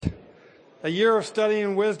A year of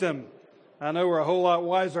studying wisdom. I know we're a whole lot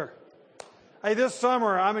wiser. Hey, this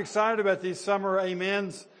summer, I'm excited about these summer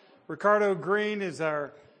amens. Ricardo Green is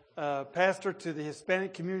our pastor to the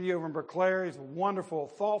Hispanic community over in Berkeley. He's a wonderful,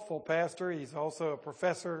 thoughtful pastor. He's also a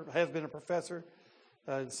professor, has been a professor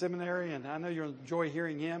in seminary, and I know you'll enjoy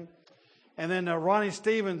hearing him. And then Ronnie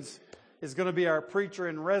Stevens is going to be our preacher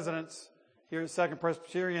in residence here at Second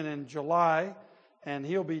Presbyterian in July, and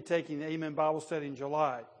he'll be taking the Amen Bible study in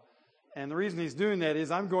July. And the reason he's doing that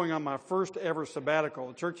is I'm going on my first ever sabbatical.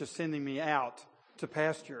 The church is sending me out to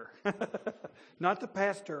pasture. Not to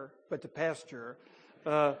pastor, but to pasture.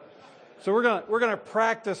 So we're gonna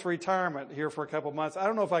practice retirement here for a couple months. I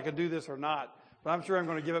don't know if I can do this or not, but I'm sure I'm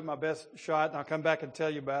going to give it my best shot, and I'll come back and tell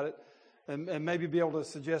you about it, and maybe be able to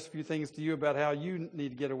suggest a few things to you about how you need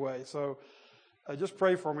to get away. So just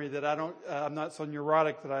pray for me that I'm not so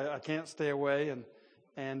neurotic that I can't stay away,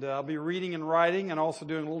 and I'll be reading and writing and also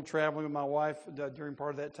doing a little traveling with my wife during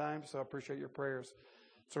part of that time. So I appreciate your prayers.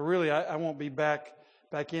 So really, I won't be back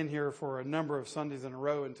in here for a number of Sundays in a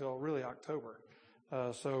row until really October.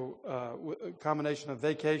 So a combination of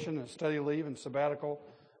vacation and study leave and sabbatical,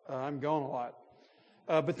 I'm gone a lot.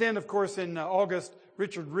 But then, of course, in August,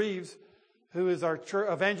 Richard Reeves, who is our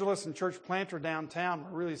evangelist and church planter downtown,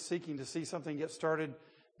 we're really seeking to see something get started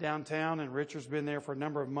downtown. And Richard's been there for a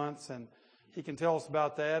number of months, and he can tell us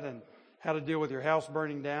about that and how to deal with your house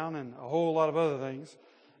burning down and a whole lot of other things,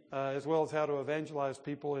 as well as how to evangelize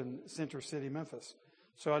people in Center City, Memphis.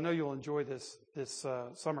 So I know you'll enjoy this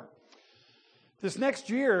summer. This next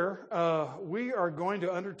year, we are going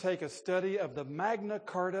to undertake a study of the Magna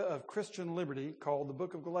Carta of Christian liberty called the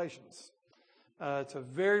Book of Galatians. It's a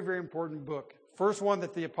very, very important book. First one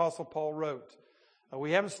that the Apostle Paul wrote.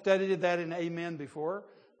 We haven't studied that in Amen before.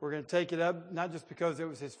 We're going to take it up, not just because it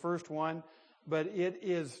was his first one, but it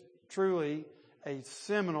is truly a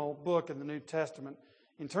seminal book in the New Testament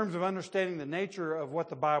in terms of understanding the nature of what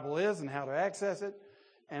the Bible is and how to access it,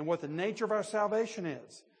 and what the nature of our salvation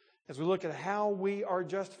is, as we look at how we are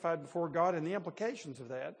justified before God and the implications of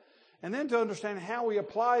that, and then to understand how we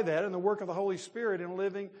apply that in the work of the Holy Spirit in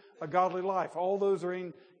living a godly life. All those are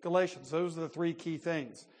in Galatians. Those are the three key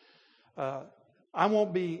things. I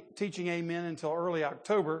won't be teaching Amen until early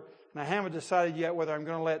October, and I haven't decided yet whether I'm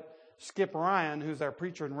going to let Skip Ryan, who's our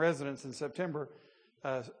preacher in residence in September,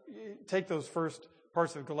 take those first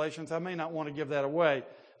parts of Galatians. I may not want to give that away.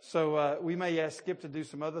 So we may ask Skip to do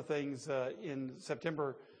some other things in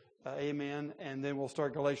September, Amen, and then we'll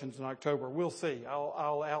start Galatians in October. We'll see.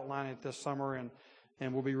 I'll outline it this summer,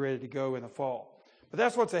 and we'll be ready to go in the fall. But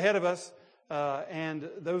that's what's ahead of us, and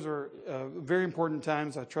those are very important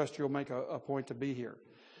times. I trust you'll make a point to be here.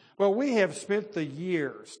 Well, we have spent the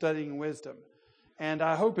year studying wisdom, and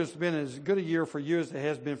I hope it's been as good a year for you as it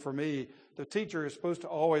has been for me. The teacher is supposed to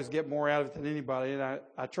always get more out of it than anybody, and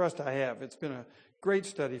I trust I have. It's been a great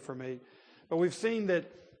study for me. But we've seen that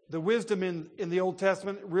the wisdom in the Old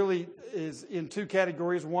Testament really is in two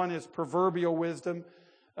categories. One is proverbial wisdom,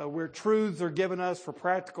 where truths are given us for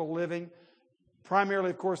practical living, primarily,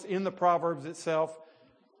 of course, in the Proverbs itself,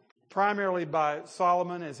 primarily by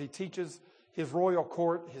Solomon as he teaches his royal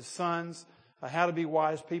court, his sons, how to be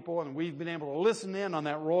wise people. And we've been able to listen in on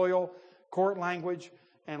that royal court language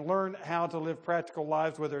and learn how to live practical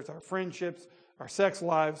lives, whether it's our friendships, our sex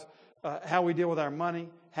lives, how we deal with our money,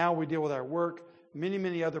 how we deal with our work, many,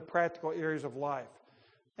 many other practical areas of life.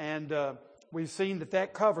 And we've seen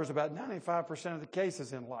that covers about 95% of the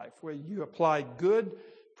cases in life, where you apply good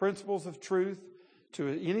principles of truth to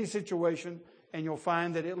any situation, and you'll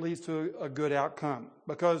find that it leads to a good outcome.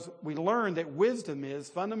 Because we learned that wisdom is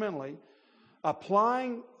fundamentally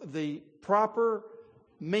applying the proper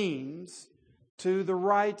means to the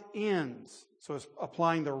right ends. So it's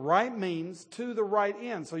applying the right means to the right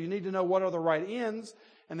ends. So you need to know what are the right ends,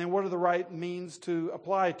 and then what are the right means to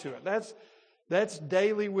apply to it. That's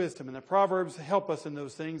daily wisdom, and the Proverbs help us in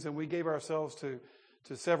those things, and we gave ourselves to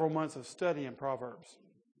several months of study in Proverbs.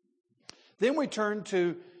 Then we turn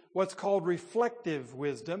to what's called reflective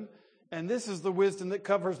wisdom, and this is the wisdom that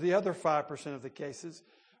covers the other 5% of the cases,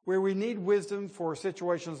 where we need wisdom for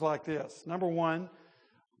situations like this. Number one,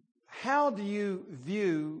 how do you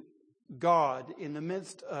view God in the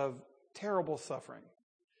midst of terrible suffering?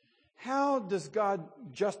 How does God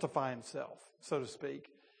justify himself, so to speak,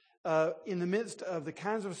 in the midst of the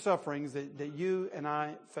kinds of sufferings that you and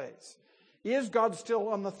I face? Is God still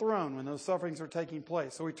on the throne when those sufferings are taking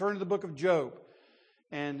place? So we turn to the book of Job,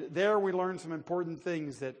 and there we learn some important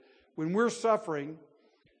things, that when we're suffering,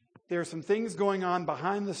 there are some things going on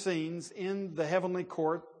behind the scenes in the heavenly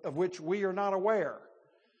court of which we are not aware.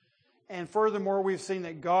 And furthermore, we've seen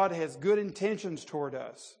that God has good intentions toward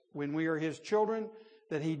us when we are His children,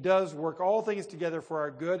 that He does work all things together for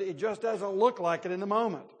our good. It just doesn't look like it in the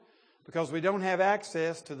moment because we don't have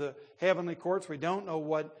access to the heavenly courts. We don't know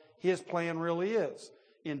what His plan really is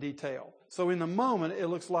in detail. So in the moment, it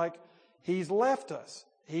looks like He's left us.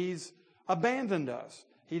 He's abandoned us.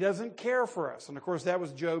 He doesn't care for us. And of course, that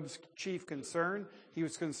was Job's chief concern. He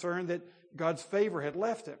was concerned that God's favor had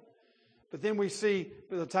left him. But then we see,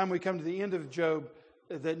 by the time we come to the end of Job,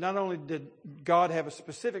 that not only did God have a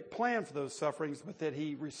specific plan for those sufferings, but that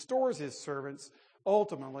He restores His servants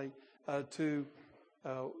ultimately to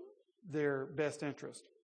their best interest.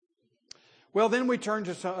 Well, then we turn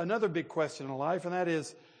to another big question in life, and that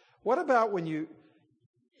is, what about when you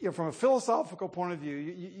know, from a philosophical point of view,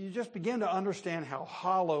 you just begin to understand how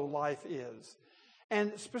hollow life is.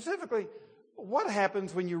 And specifically, what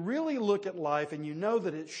happens when you really look at life and you know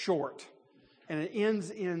that it's short and it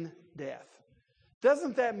ends in death?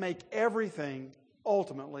 Doesn't that make everything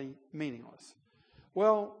ultimately meaningless?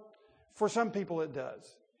 Well, for some people it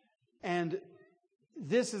does. And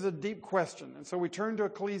this is a deep question. And so we turn to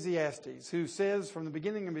Ecclesiastes, who says from the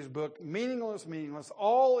beginning of his book, meaningless, meaningless,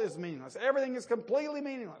 all is meaningless. Everything is completely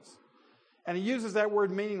meaningless. And he uses that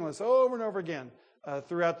word meaningless over and over again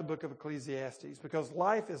throughout the book of Ecclesiastes, because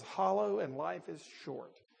life is hollow and life is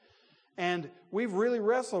short. And we've really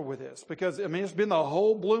wrestled with this because, it's been the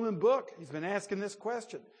whole blooming book. He's been asking this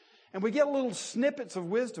question. And we get little snippets of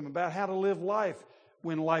wisdom about how to live life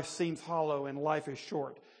when life seems hollow and life is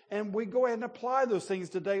short. And we go ahead and apply those things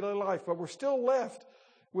to daily life, but we're still left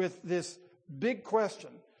with this big question.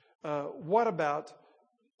 What about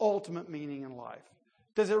ultimate meaning in life?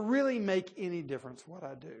 Does it really make any difference what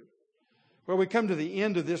I do? Well, we come to the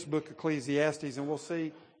end of this book, Ecclesiastes, and we'll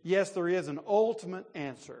see, yes, there is an ultimate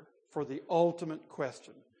answer for the ultimate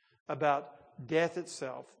question about death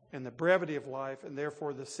itself and the brevity of life, and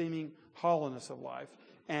therefore the seeming hollowness of life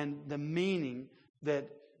and the meaning that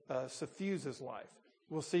suffuses life.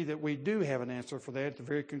 We'll see that we do have an answer for that at the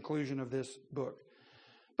very conclusion of this book.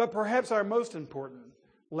 But perhaps our most important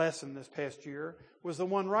lesson this past year was the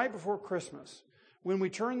one right before Christmas, when we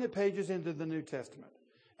turned the pages into the New Testament.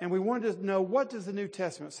 And we wanted to know, what does the New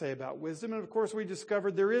Testament say about wisdom? And of course, we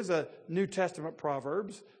discovered there is a New Testament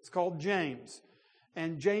Proverbs. It's called James.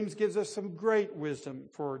 And James gives us some great wisdom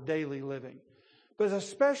for daily living. But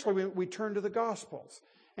especially we turned to the Gospels.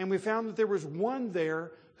 And we found that there was one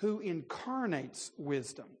there who incarnates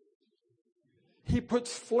wisdom. He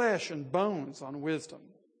puts flesh and bones on wisdom.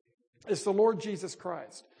 It's the Lord Jesus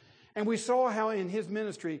Christ. And we saw how in His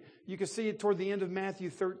ministry, you can see it toward the end of Matthew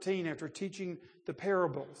 13, after teaching the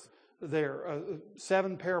parables there,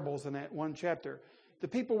 7 parables in that one chapter. The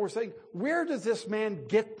people were saying, where does this man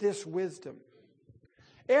get this wisdom?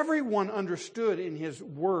 Everyone understood in His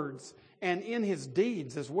words and in His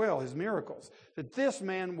deeds as well, His miracles, that this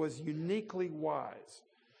man was uniquely wise.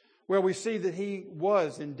 Well, we see that He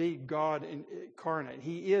was indeed God incarnate.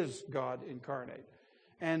 He is God incarnate.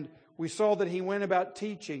 And we saw that He went about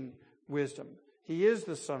teaching wisdom. He is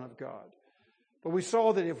the Son of God. But we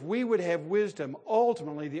saw that if we would have wisdom,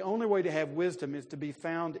 ultimately the only way to have wisdom is to be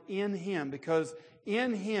found in Him, because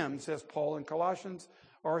in Him, says Paul in Colossians,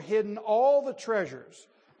 are hidden all the treasures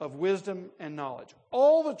of wisdom and knowledge.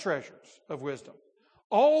 All the treasures of wisdom,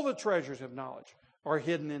 all the treasures of knowledge are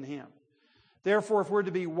hidden in Him. Therefore, if we're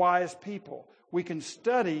to be wise people, we can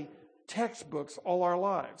study textbooks all our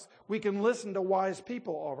lives. We can listen to wise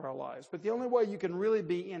people all of our lives. But the only way you can really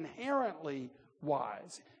be inherently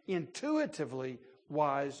wise, intuitively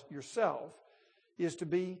wise yourself, is to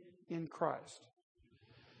be in Christ.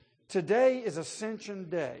 Today is Ascension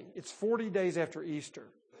Day. It's 40 days after Easter.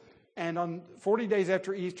 And on 40 days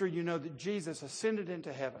after Easter, you know that Jesus ascended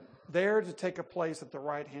into heaven, there to take a place at the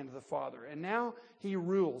right hand of the Father. And now He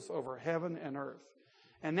rules over heaven and earth.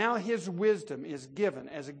 And now His wisdom is given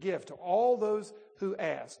as a gift to all those who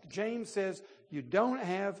ask. James says, you don't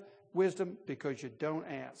have wisdom because you don't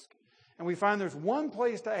ask. And we find there's one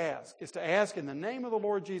place to ask. It's to ask in the name of the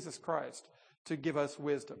Lord Jesus Christ to give us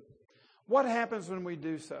wisdom. What happens when we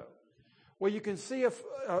do so? Well, you can see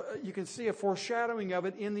a foreshadowing of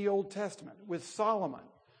it in the Old Testament with Solomon,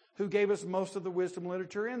 who gave us most of the wisdom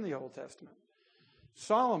literature in the Old Testament.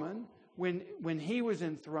 Solomon, when he was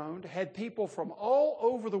enthroned, had people from all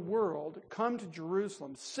over the world come to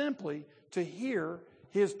Jerusalem simply to hear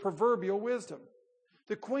his proverbial wisdom.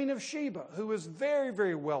 The Queen of Sheba, who was very,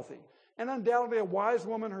 very wealthy and undoubtedly a wise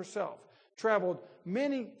woman herself, traveled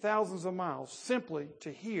many thousands of miles simply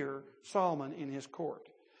to hear Solomon in his court.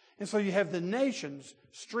 And so you have the nations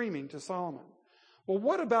streaming to Solomon. Well,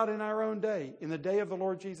 what about in our own day, in the day of the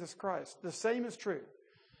Lord Jesus Christ? The same is true.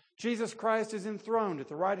 Jesus Christ is enthroned at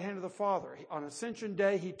the right hand of the Father. On Ascension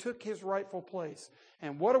Day, He took His rightful place.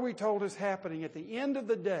 And what are we told is happening at the end of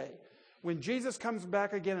the day? When Jesus comes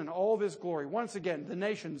back again in all of His glory, once again, the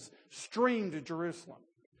nations stream to Jerusalem.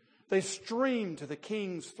 They stream to the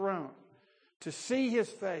King's throne to see His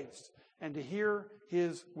face and to hear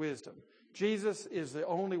His wisdom. Jesus is the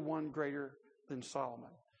only one greater than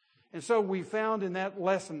Solomon. And so we found in that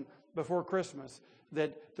lesson before Christmas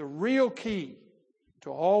that the real key to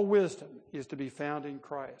all wisdom is to be found in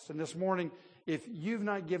Christ. And this morning, if you've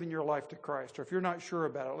not given your life to Christ, or if you're not sure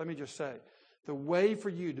about it, let me just say, the way for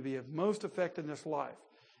you to be of most effect in this life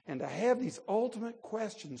and to have these ultimate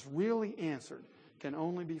questions really answered can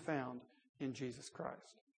only be found in Jesus Christ.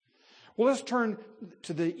 Well, let's turn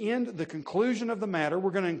to the end, the conclusion of the matter. We're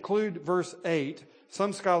going to include verse 8.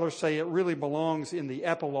 Some scholars say it really belongs in the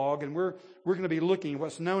epilogue, and we're going to be looking at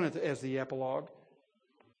what's known as the epilogue.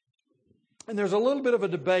 And there's a little bit of a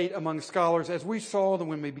debate among scholars, as we saw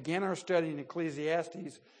when we began our study in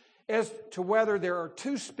Ecclesiastes, as to whether there are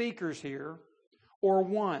two speakers here or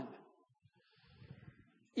one.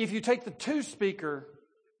 If you take the two-speaker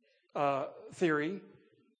theory,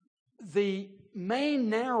 the main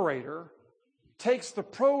narrator takes the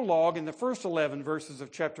prologue in the first 11 verses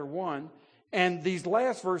of chapter 1 and these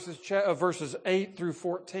last verses, verses 8 through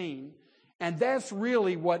 14, and that's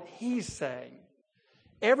really what he's saying.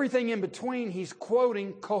 Everything in between, he's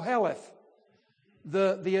quoting Koheleth,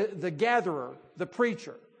 the gatherer, the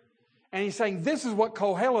preacher. And he's saying, this is what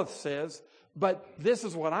Koheleth says, but this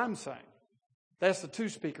is what I'm saying. That's the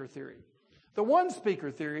two-speaker theory. The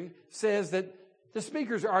one-speaker theory says that the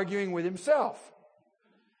speaker's arguing with himself,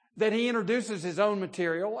 that he introduces his own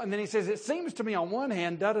material, and then he says, it seems to me on one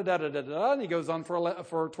hand, da-da-da-da-da-da, and he goes on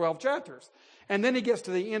for 12 chapters. And then he gets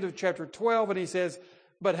to the end of chapter 12, and he says,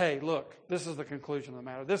 but hey, look, this is the conclusion of the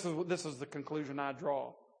matter. This is the conclusion I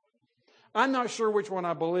draw. I'm not sure which one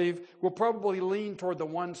I believe. We'll probably lean toward the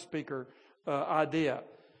one-speaker idea,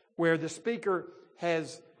 where the speaker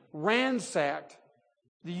has ransacked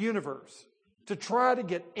the universe to try to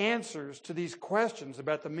get answers to these questions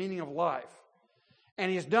about the meaning of life.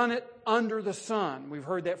 And he's done it under the sun. We've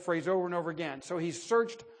heard that phrase over and over again. So he's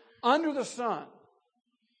searched under the sun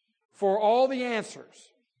for all the answers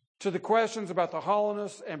to the questions about the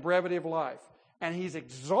hollowness and brevity of life. And he's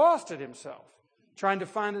exhausted himself trying to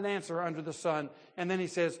find an answer under the sun. And then he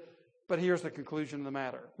says, but here's the conclusion of the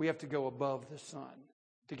matter. We have to go above the sun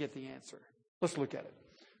to get the answer. Let's look at it.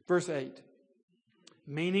 Verse 8.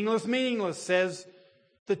 Meaningless, meaningless, says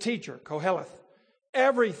the teacher, Koheleth.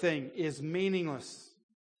 Everything is meaningless.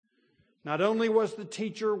 Not only was the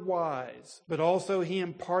teacher wise, but also he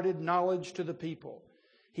imparted knowledge to the people.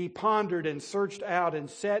 He pondered and searched out and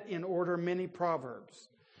set in order many proverbs.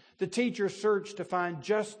 The teacher searched to find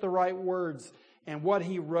just the right words, and what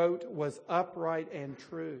he wrote was upright and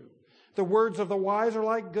true. The words of the wise are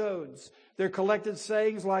like goads, their collected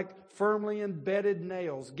sayings like firmly embedded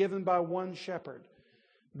nails given by one shepherd.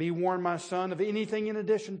 Be warned, my son, of anything in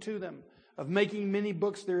addition to them. Of making many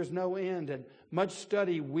books there is no end, and much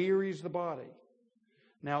study wearies the body.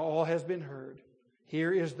 Now all has been heard.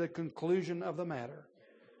 Here is the conclusion of the matter.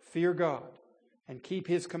 Fear God and keep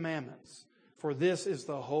His commandments, for this is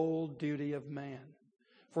the whole duty of man.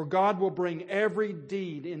 For God will bring every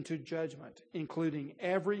deed into judgment, including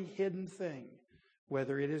every hidden thing,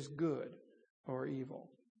 whether it is good or evil.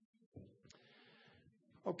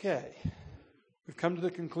 Okay, we've come to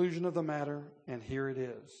the conclusion of the matter, and here it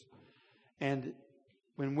is. And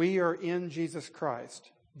when we are in Jesus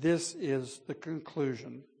Christ, this is the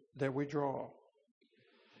conclusion that we draw.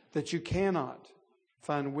 That you cannot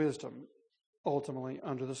find wisdom ultimately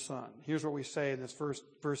under the sun. Here's what we say in this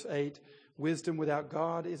verse 8. Wisdom without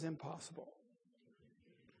God is impossible.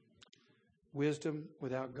 Wisdom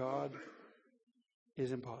without God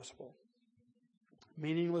is impossible.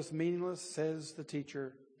 Meaningless, meaningless, says the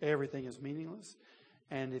teacher. Everything is meaningless.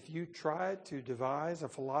 And if you try to devise a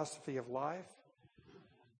philosophy of life,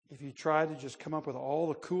 if you try to just come up with all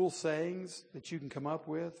the cool sayings that you can come up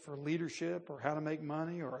with for leadership or how to make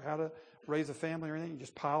money or how to raise a family or anything, you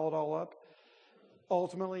just pile it all up,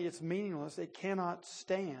 ultimately it's meaningless. It cannot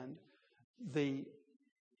stand the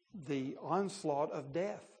onslaught of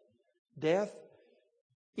death. Death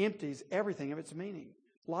empties everything of its meaning.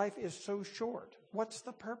 Life is so short. What's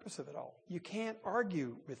the purpose of it all? You can't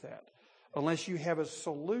argue with that unless you have a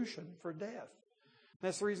solution for death.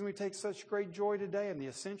 That's the reason we take such great joy today in the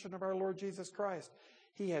ascension of our Lord Jesus Christ.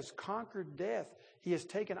 He has conquered death. He has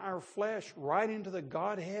taken our flesh right into the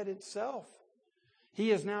Godhead itself.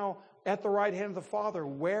 He is now at the right hand of the Father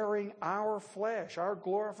wearing our flesh, our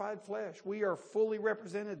glorified flesh. We are fully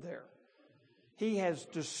represented there. He has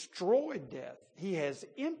destroyed death. He has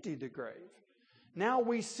emptied the grave. Now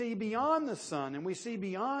we see beyond the sun, and we see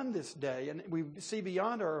beyond this day, and we see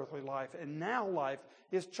beyond our earthly life, and now life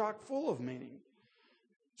is chock full of meaning.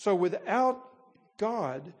 So without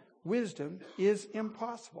God, wisdom is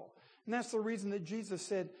impossible. And that's the reason that Jesus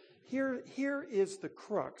said, here is the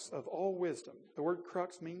crux of all wisdom. The word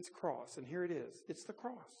crux means cross, and here it is. It's the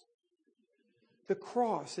cross. The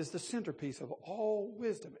cross is the centerpiece of all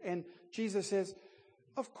wisdom. And Jesus says,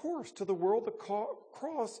 of course, to the world, the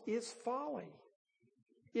cross is folly.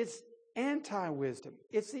 It's anti-wisdom.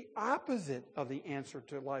 It's the opposite of the answer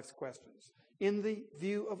to life's questions in the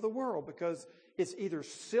view of the world, because it's either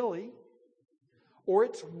silly or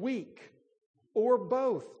it's weak or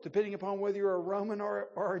both, depending upon whether you're a Roman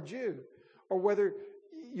or a Jew, or whether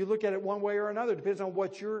you look at it one way or another. It depends on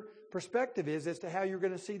what your perspective is as to how you're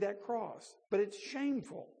going to see that cross. But it's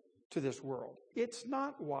shameful to this world. It's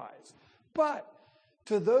not wise. But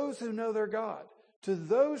to those who know their God, to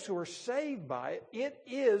those who are saved by it, it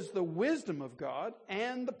is the wisdom of God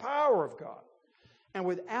and the power of God. And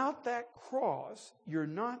without that cross, you're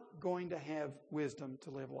not going to have wisdom to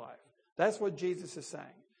live life. That's what Jesus is saying.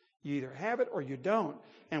 You either have it or you don't.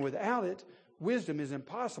 And without it, wisdom is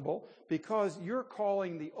impossible, because you're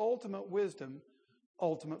calling the ultimate wisdom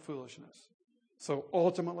ultimate foolishness. So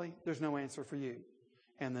ultimately, there's no answer for you.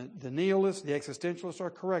 And the nihilists, the existentialists are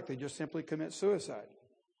correct. They just simply commit suicide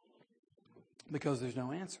because there's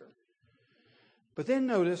no answer. But then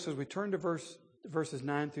notice, as we turn to verses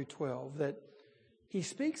 9 through 12, that he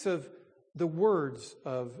speaks of the words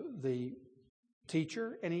of the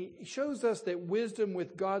teacher, and he shows us that wisdom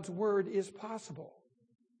with God's word is possible.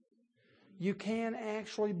 You can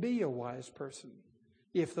actually be a wise person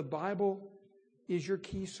if the Bible is your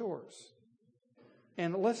key source.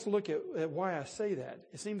 And let's look at why I say that.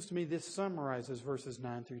 It seems to me this summarizes verses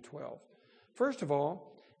 9 through 12. First of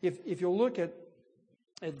all, if you'll look at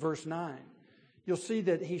verse 9, you'll see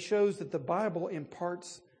that he shows that the Bible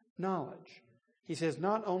imparts knowledge. He says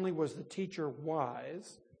not only was the teacher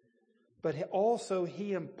wise, but also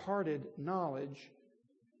he imparted knowledge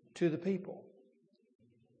to the people.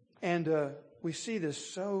 And we see this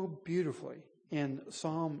so beautifully in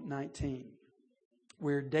Psalm 19,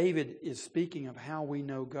 where David is speaking of how we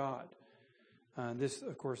know God. This,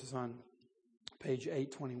 of course, is on page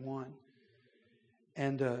 821.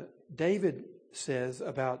 And David says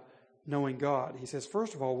about knowing God, he says,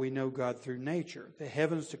 first of all, we know God through nature. The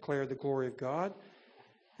heavens declare the glory of God,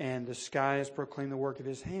 and the skies proclaim the work of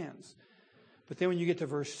his hands. But then when you get to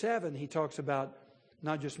verse 7, he talks about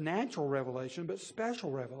not just natural revelation, but special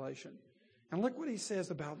revelation. And look what he says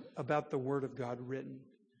about the word of God written.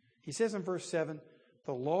 He says in verse 7,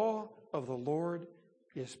 the law of the Lord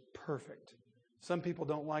is perfect. Some people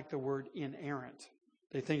don't like the word inerrant.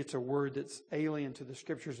 They think it's a word that's alien to the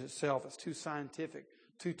Scriptures itself. It's too scientific,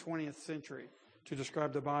 too 20th century to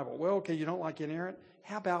describe the Bible. Well, okay, you don't like inerrant?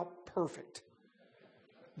 How about perfect?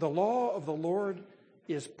 The law of the Lord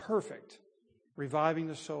is perfect, reviving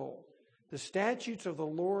the soul. The statutes of the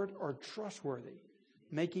Lord are trustworthy,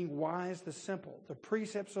 making wise the simple. The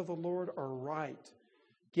precepts of the Lord are right,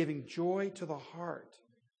 giving joy to the heart.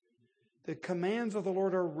 The commands of the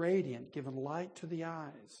Lord are radiant, giving light to the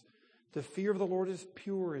eyes. The fear of the Lord is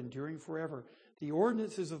pure, enduring forever. The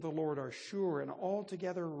ordinances of the Lord are sure and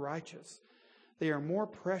altogether righteous. They are more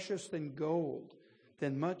precious than gold,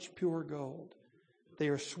 than much pure gold. They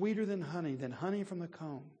are sweeter than honey from the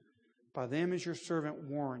comb. By them is your servant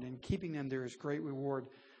warned, and keeping them there is great reward.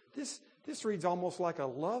 This reads almost like a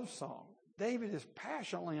love song. David is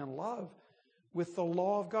passionately in love with the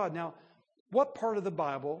law of God. Now, what part of the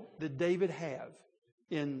Bible did David have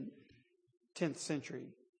in 10th century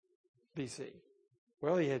BC?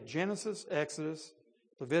 Well, he had Genesis, Exodus,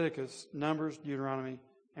 Leviticus, Numbers, Deuteronomy,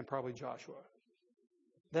 and probably Joshua.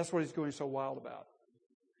 That's what he's going so wild about.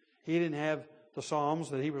 He didn't have the Psalms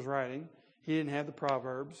that he was writing. He didn't have the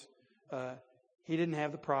Proverbs. He didn't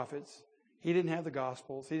have the prophets. He didn't have the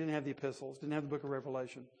Gospels. He didn't have the epistles. Didn't have the book of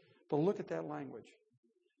Revelation. But look at that language.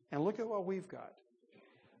 And look at what we've got.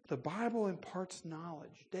 The Bible imparts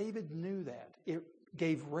knowledge. David knew that. It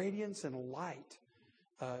gave radiance and light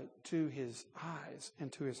to his eyes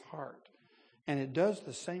and to his heart. And it does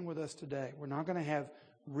the same with us today. We're not going to have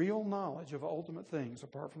real knowledge of ultimate things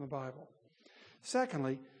apart from the Bible.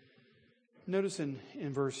 Secondly, notice in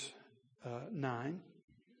verse 9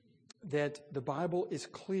 that the Bible is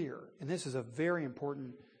clear. And this is a very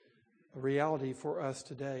important reality for us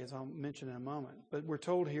today, as I'll mention in a moment. But we're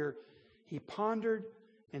told here, he pondered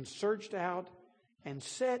and searched out and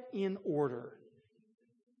set in order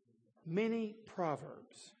many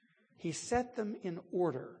proverbs. He set them in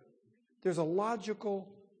order There's a logical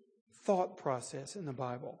thought process in the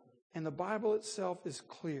Bible, and the Bible itself is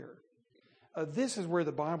clear. This is where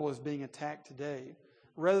the Bible is being attacked today.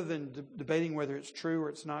 Rather than debating whether it's true or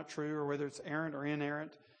it's not true, or whether it's errant or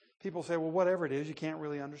inerrant, people say, well, whatever it is, you can't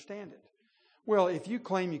really understand it. Well, if you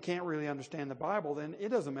claim you can't really understand the Bible, then it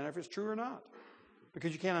doesn't matter if it's true or not,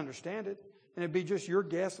 because you can't understand it. And it'd be just your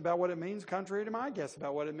guess about what it means, contrary to my guess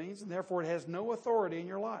about what it means, and therefore it has no authority in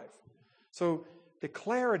your life. So the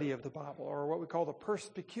clarity of the Bible, or what we call the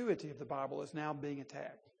perspicuity of the Bible, is now being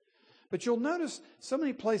attacked. But you'll notice so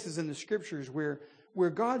many places in the Scriptures where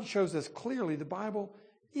God shows us clearly the Bible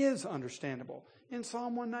is understandable. In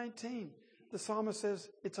Psalm 119, the psalmist says,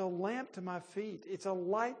 it's a lamp to my feet. It's a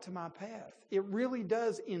light to my path. It really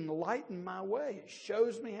does enlighten my way. It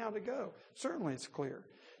shows me how to go. Certainly it's clear.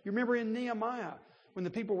 You remember in Nehemiah, when the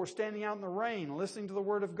people were standing out in the rain, listening to the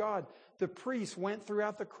Word of God, the priests went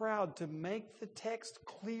throughout the crowd to make the text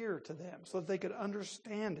clear to them so that they could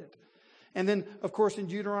understand it. And then, of course, in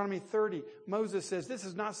Deuteronomy 30, Moses says, this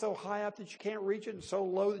is not so high up that you can't reach it and so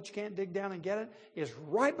low that you can't dig down and get it. It's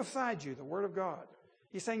right beside you, the Word of God.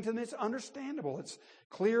 He's saying to them, it's understandable. It's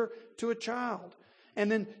clear to a child. And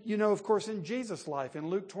then, of course, in Jesus' life, in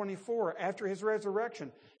Luke 24, after his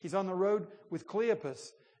resurrection, he's on the road with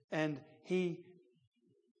Cleopas, and he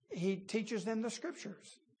teaches them the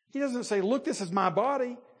Scriptures. He doesn't say, look, this is my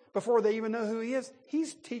body, before they even know who he is.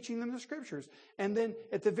 He's teaching them the Scriptures. And then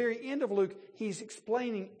at the very end of Luke, he's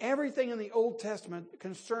explaining everything in the Old Testament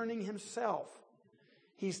concerning himself.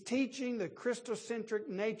 He's teaching the Christocentric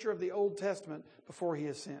nature of the Old Testament before he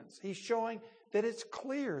ascends. He's showing that it's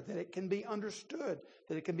clear, that it can be understood,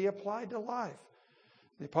 that it can be applied to life.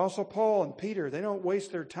 The Apostle Paul and Peter, they don't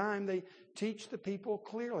waste their time. They teach the people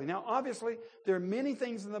clearly. Now, obviously, there are many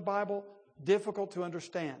things in the Bible difficult to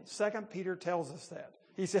understand. 2 Peter tells us that.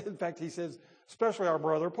 He says, especially our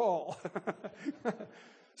brother Paul.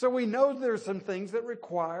 So we know there's some things that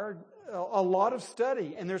require a lot of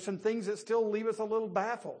study, and there's some things that still leave us a little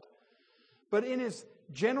baffled. But in his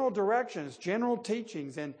general directions, general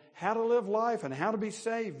teachings, and how to live life and how to be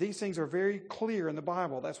saved, these things are very clear in the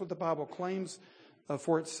Bible. That's what the Bible claims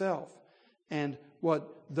for itself, and what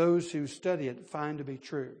those who study it find to be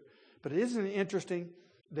true. But isn't it interesting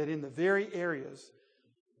that in the very areas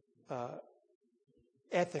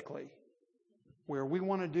ethically, where we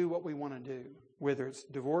want to do what we want to do, whether it's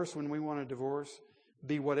divorce when we want to divorce,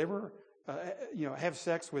 be whatever, have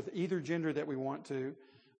sex with either gender that we want to,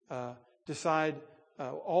 decide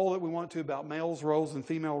all that we want to about males' roles and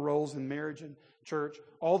female roles in marriage and church,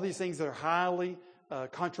 all these things that are highly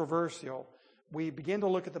controversial, we begin to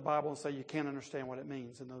look at the Bible and say you can't understand what it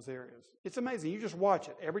means in those areas. It's amazing. You just watch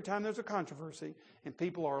it. Every time there's a controversy and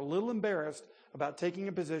people are a little embarrassed about taking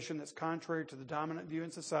a position that's contrary to the dominant view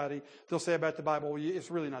in society, they'll say about the Bible, well, it's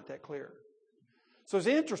really not that clear. So it's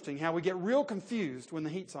interesting how we get real confused when the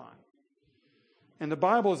heat's on. And the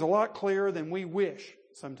Bible is a lot clearer than we wish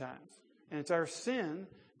sometimes. And it's our sin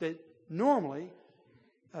that normally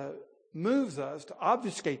moves us to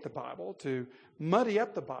obfuscate the Bible, to muddy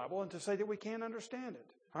up the Bible, and to say that we can't understand it.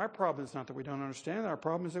 Our problem is not that we don't understand it. Our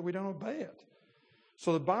problem is that we don't obey it.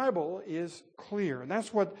 So the Bible is clear. And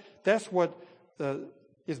that's what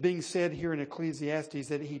is being said here in Ecclesiastes,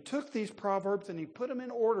 that he took these proverbs and he put them in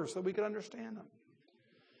order so we could understand them.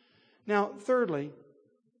 Now, thirdly,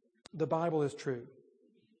 the Bible is true.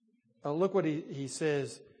 Look what he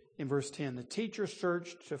says in verse 10. The teacher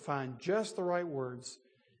searched to find just the right words,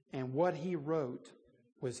 and what he wrote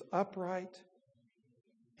was upright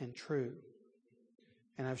and true.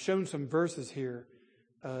 And I've shown some verses here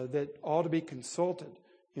that ought to be consulted.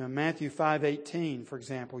 Matthew 5:18, for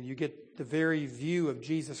example, you get the very view of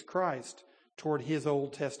Jesus Christ toward his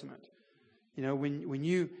Old Testament. When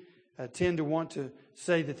you tend to want to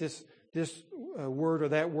say that this word or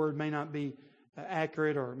that word may not be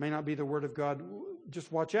accurate or may not be the word of God,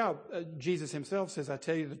 just watch out. Jesus himself says, I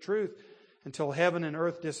tell you the truth, until heaven and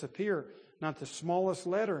earth disappear, not the smallest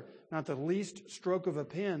letter, not the least stroke of a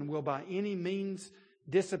pen will by any means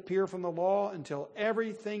disappear from the law until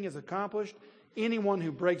everything is accomplished. Anyone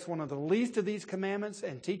who breaks one of the least of these commandments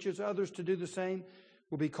and teaches others to do the same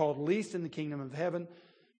will be called least in the kingdom of heaven.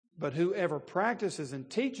 But whoever practices and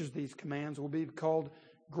teaches these commands will be called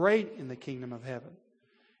great in the kingdom of heaven.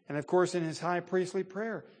 And of course, in his high priestly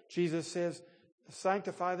prayer, Jesus says,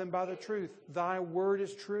 sanctify them by the truth. Thy word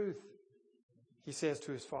is truth, he says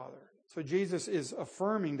to his Father. So Jesus is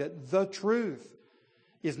affirming that the truth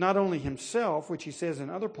is not only himself, which he says in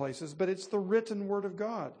other places, but it's the written word of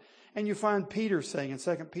God. And you find Peter saying in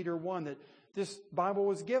 2 Peter 1 that this Bible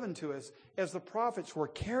was given to us as the prophets were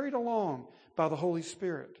carried along by the Holy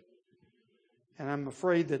Spirit. And I'm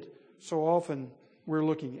afraid that so often we're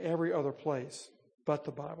looking every other place but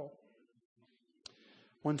the Bible.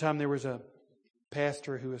 One time there was a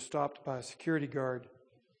pastor who was stopped by a security guard,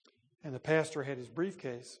 and the pastor had his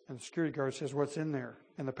briefcase, and the security guard says, "What's in there?"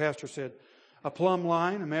 And the pastor said, "A plumb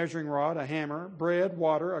line, a measuring rod, a hammer, bread,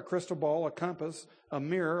 water, a crystal ball, a compass, a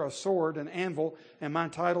mirror, a sword, an anvil, and my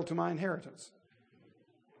title to my inheritance."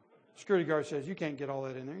 Security guard says, "You can't get all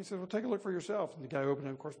that in there." He says, "Well, take a look for yourself." And the guy opened it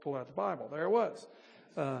and, of course, pulled out the Bible. There it was.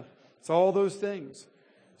 It's all those things.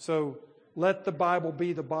 So let the Bible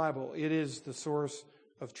be the Bible. It is the source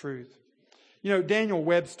of truth. You know, Daniel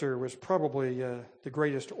Webster was probably the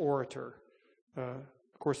greatest orator.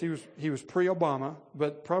 Of course, he was pre-Obama,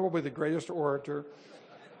 but probably the greatest orator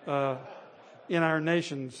in our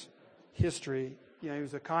nation's history. You know, he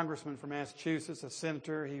was a congressman from Massachusetts, a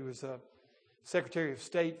senator. He was a Secretary of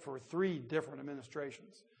State for 3 different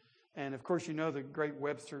administrations. And, of course, you know the great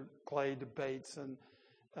Webster-Clay debates and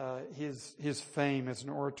his fame as an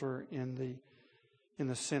orator in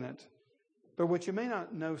the Senate. But what you may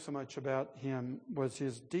not know so much about him was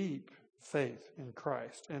his deep faith in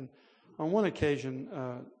Christ. And on one occasion,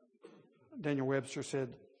 Daniel Webster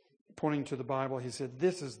said, pointing to the Bible, he said,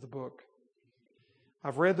 "This is the book.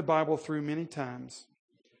 I've read the Bible through many times,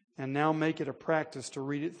 and now make it a practice to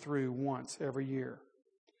read it through once every year.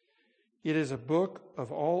 It is a book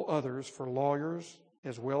of all others for lawyers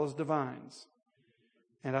as well as divines,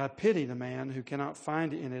 and I pity the man who cannot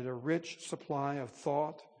find in it a rich supply of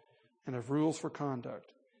thought and of rules for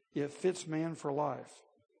conduct. It fits man for life.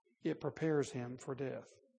 It prepares him for death."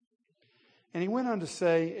 And he went on to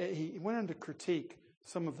say, he went on to critique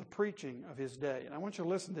some of the preaching of his day. And I want you to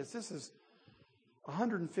listen to this. This is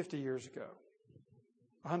 150 years ago,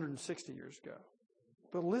 160 years ago.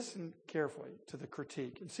 But listen carefully to the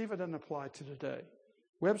critique and see if it doesn't apply to today.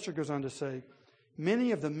 Webster goes on to say,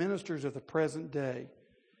 "Many of the ministers of the present day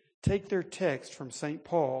take their text from St.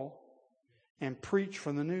 Paul and preach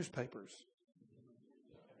from the newspapers.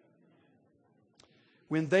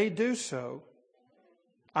 When they do so,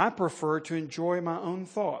 I prefer to enjoy my own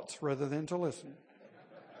thoughts rather than to listen.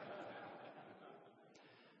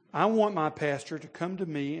 I want my pastor to come to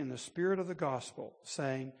me in the spirit of the gospel,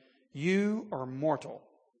 saying, 'You are mortal.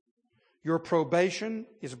 Your probation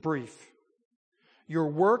is brief. Your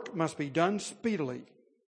work must be done speedily.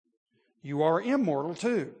 You are immortal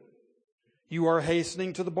too. You are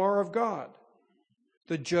hastening to the bar of God.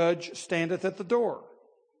 The judge standeth at the door.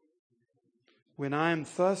 When I am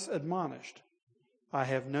thus admonished, I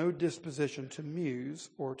have no disposition to muse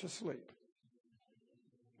or to sleep.'"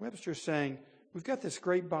 Webster's saying, we've got this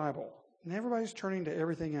great Bible, and everybody's turning to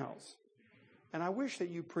everything else. And I wish that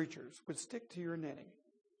you preachers would stick to your knitting.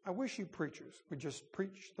 I wish you preachers would just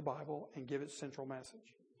preach the Bible and give its central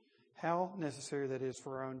message. How necessary that is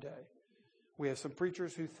for our own day. We have some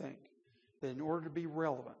preachers who think that in order to be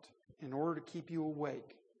relevant, in order to keep you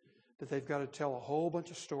awake, that they've got to tell a whole bunch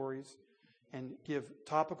of stories and give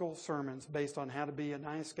topical sermons based on how to be a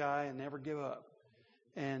nice guy and never give up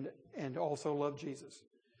and also love Jesus,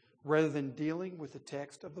 rather than dealing with the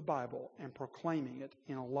text of the Bible and proclaiming it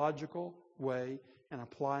in a logical way and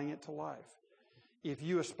applying it to life. If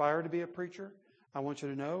you aspire to be a preacher, I want you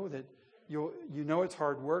to know that you know it's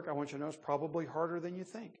hard work. I want you to know it's probably harder than you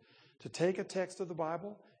think. To take a text of the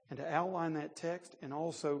Bible and to outline that text and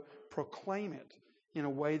also proclaim it in a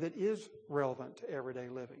way that is relevant to everyday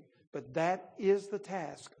living. But that is the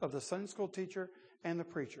task of the Sunday school teacher and the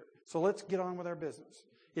preacher. So let's get on with our business.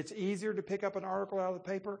 It's easier to pick up an article out of the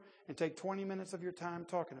paper and take 20 minutes of your time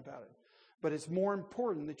talking about it. But it's more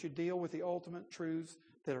important that you deal with the ultimate truths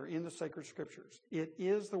that are in the sacred scriptures. It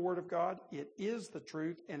is the Word of God, it is the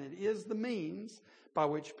truth, and it is the means by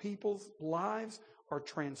which people's lives are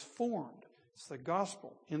transformed. It's the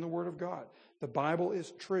gospel in the Word of God. The Bible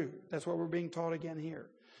is true. That's what we're being taught again here.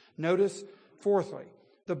 Notice, fourthly,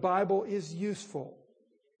 the Bible is useful.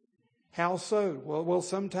 How so? Well,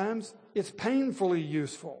 sometimes it's painfully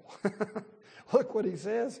useful. Look what he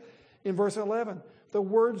says in verse 11. The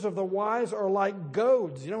words of the wise are like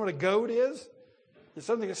goads. You know what a goad is? It's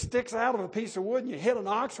something that sticks out of a piece of wood and you hit an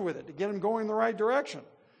ox with it to get him going in the right direction.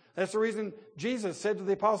 That's the reason Jesus said to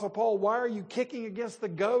the Apostle Paul, "Why are you kicking against the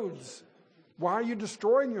goads? Why are you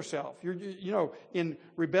destroying yourself? You're in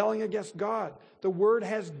rebelling against God." The word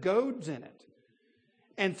has goads in it.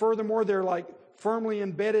 And furthermore, they're like firmly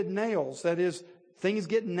embedded nails. That is, things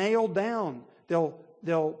get nailed down. They'll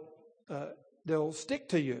stick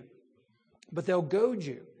to you, but they'll goad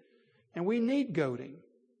you. And we need goading.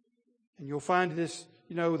 And you'll find this,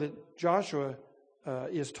 that Joshua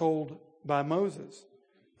is told by Moses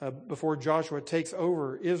before Joshua takes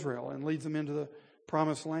over Israel and leads them into the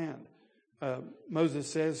promised land.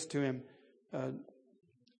 Moses says to him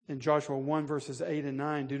in Joshua 1 verses 8 and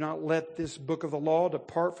 9, do not let this book of the law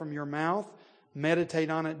depart from your mouth. Meditate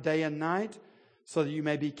on it day and night so that you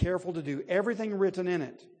may be careful to do everything written in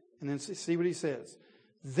it. And then see what he says.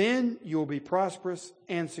 Then you will be prosperous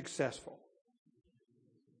and successful.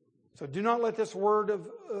 So do not let this word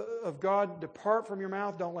of God depart from your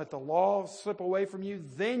mouth. Don't let the law slip away from you.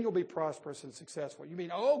 Then you'll be prosperous and successful. You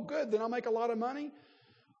mean, oh, good, then I'll make a lot of money?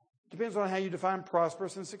 Depends on how you define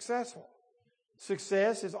prosperous and successful.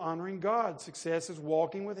 Success is honoring God. Success is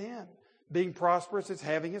walking with Him. Being prosperous is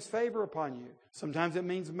having His favor upon you. Sometimes it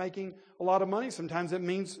means making a lot of money. Sometimes it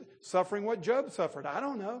means suffering what Job suffered. I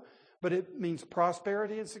don't know. But it means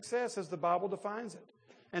prosperity and success as the Bible defines it.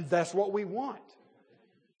 And that's what we want.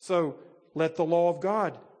 So let the law of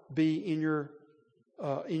God be in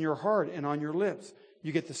your heart and on your lips.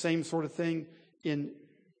 You get the same sort of thing in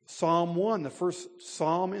Psalm 1, the first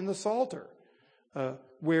psalm in the Psalter,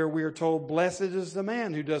 where we are told, blessed is the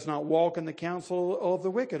man who does not walk in the counsel of the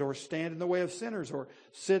wicked, or stand in the way of sinners, or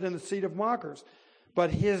sit in the seat of mockers. But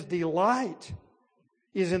his delight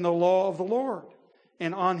is in the law of the Lord.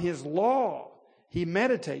 And on his law he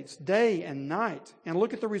meditates day and night. And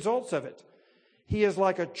look at the results of it. He is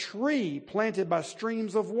like a tree planted by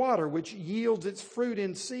streams of water, which yields its fruit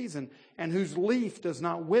in season, and whose leaf does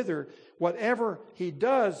not wither. Whatever he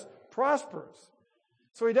does prospers.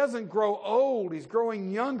 So he doesn't grow old. He's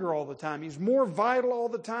growing younger all the time. He's more vital all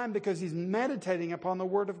the time because he's meditating upon the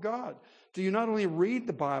Word of God. Do you not only read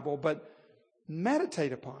the Bible, but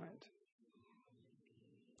meditate upon it?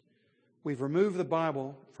 We've removed the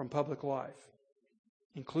Bible from public life,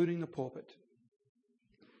 including the pulpit.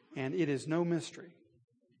 And it is no mystery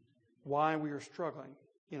why we are struggling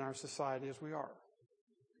in our society as we are.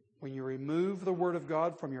 When you remove the Word of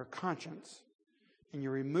God from your conscience, and you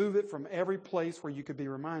remove it from every place where you could be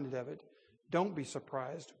reminded of it, don't be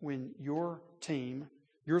surprised when your team,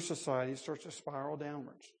 your society starts to spiral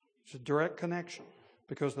downwards. It's a direct connection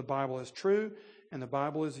because the Bible is true and the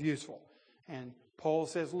Bible is useful. And Paul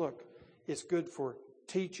says, look, it's good for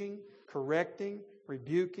teaching, correcting,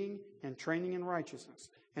 rebuking, and training in righteousness.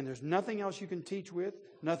 And there's nothing else you can teach with,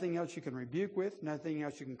 nothing else you can rebuke with, nothing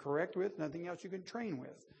else you can correct with, nothing else you can train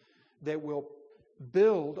with that will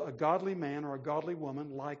build a godly man or a godly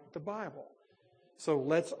woman like the Bible. So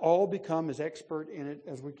let's all become as expert in it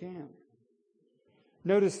as we can.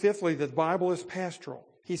 Notice, fifthly, that the Bible is pastoral.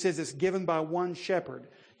 He says it's given by one shepherd.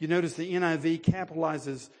 You notice the NIV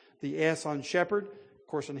capitalizes the S on shepherd. Of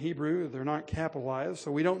course, in Hebrew, they're not capitalized,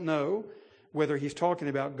 so we don't know whether he's talking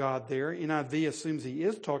about God there. NIV assumes he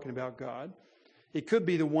is talking about God. It could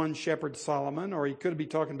be the one shepherd Solomon, or he could be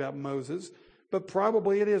talking about Moses, but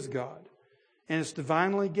probably it is God. And it's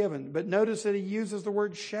divinely given. But notice that he uses the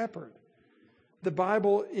word shepherd. The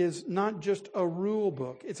Bible is not just a rule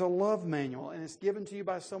book. It's a love manual, and it's given to you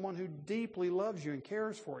by someone who deeply loves you and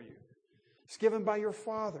cares for you. It's given by your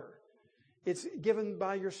Father. It's given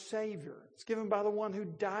by your Savior. It's given by the one who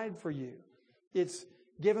died for you. It's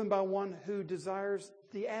given by one who desires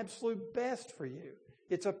the absolute best for you.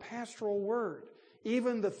 It's a pastoral word.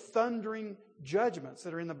 Even the thundering judgments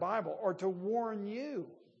that are in the Bible are to warn you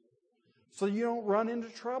so you don't run into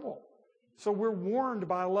trouble. So we're warned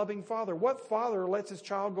by a loving Father. What father lets his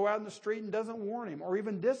child go out in the street and doesn't warn him or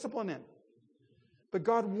even discipline him? But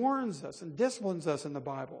God warns us and disciplines us in the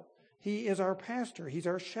Bible. He is our pastor. He's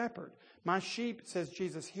our shepherd. My sheep, says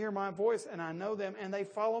Jesus, hear my voice, and I know them, and they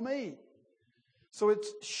follow me. So it's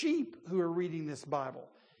sheep who are reading this Bible.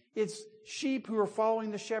 It's sheep who are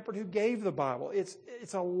following the shepherd who gave the Bible. It's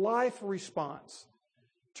a life response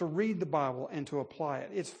to read the Bible and to apply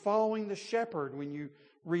it. It's following the shepherd when you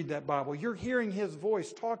read that Bible. You're hearing his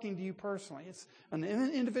voice talking to you personally. It's an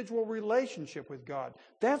individual relationship with God.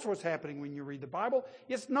 That's what's happening when you read the Bible.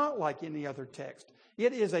 It's not like any other text.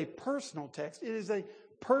 It is a personal text. It is a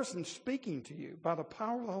person speaking to you by the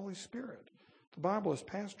power of the Holy Spirit. The Bible is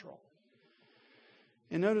pastoral.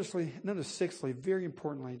 And notice sixthly, very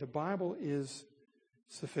importantly, the Bible is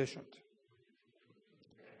sufficient.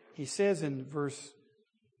 He says in verse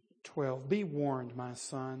 12, be warned, my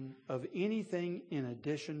son, of anything in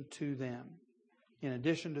addition to them, in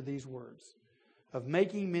addition to these words. Of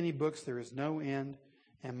making many books there is no end,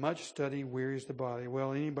 and much study wearies the body.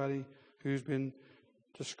 Well, anybody who's been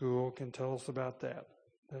to school can tell us about that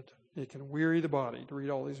it can weary the body to read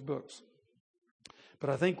all these books. But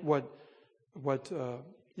I think what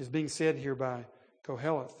is being said here by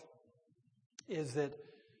Koheleth is that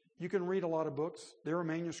you can read a lot of books. There are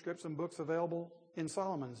manuscripts and books available in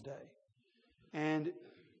Solomon's day. And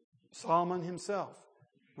Solomon himself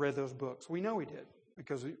read those books. We know he did.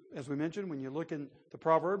 Because, as we mentioned, when you look in the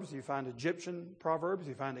Proverbs, you find Egyptian Proverbs,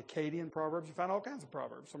 you find Akkadian Proverbs, you find all kinds of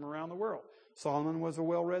Proverbs from around the world. Solomon was a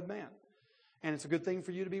well-read man. And it's a good thing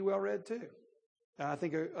for you to be well-read too. I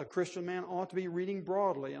think a Christian man ought to be reading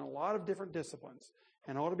broadly in a lot of different disciplines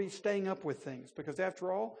and ought to be staying up with things. Because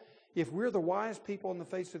after all, if we're the wise people on the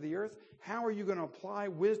face of the earth, how are you going to apply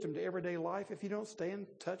wisdom to everyday life if you don't stay in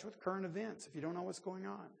touch with current events, if you don't know what's going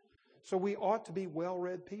on? So we ought to be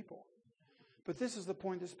well-read people. But this is the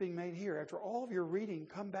point that's being made here. After all of your reading,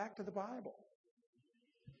 come back to the Bible.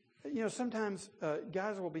 You know, sometimes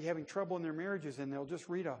guys will be having trouble in their marriages and they'll just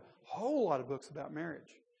read a whole lot of books about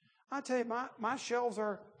marriage. I tell you, my shelves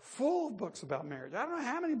are full of books about marriage. I don't know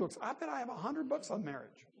how many books. I bet I have 100 books on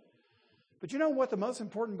marriage. But you know what the most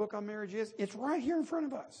important book on marriage is? It's right here in front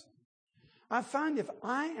of us. I find if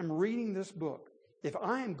I am reading this book, if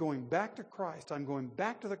I am going back to Christ, I'm going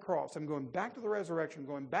back to the cross, I'm going back to the resurrection,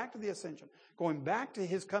 going back to the ascension, going back to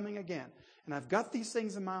His coming again, and I've got these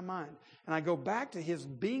things in my mind, and I go back to His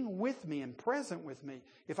being with me and present with me,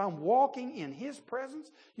 if I'm walking in His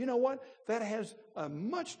presence, you know what? That has a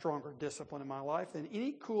much stronger discipline in my life than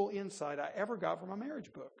any cool insight I ever got from a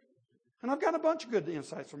marriage book. And I've got a bunch of good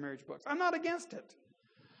insights from marriage books. I'm not against it.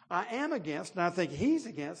 I am against, and I think he's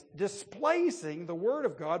against, displacing the Word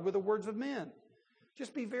of God with the words of men.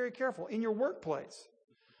 Just be very careful in your workplace.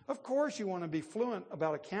 Of course you want to be fluent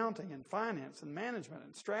about accounting and finance and management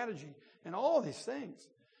and strategy and all of these things.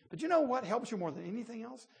 But you know what helps you more than anything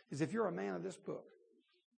else? Is if you're a man of this book.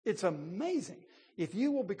 It's amazing. If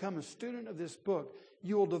you will become a student of this book,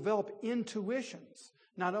 you will develop intuitions,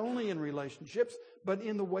 not only in relationships, but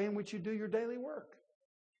in the way in which you do your daily work.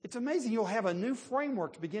 It's amazing. You'll have a new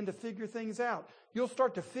framework to begin to figure things out. You'll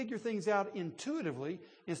start to figure things out intuitively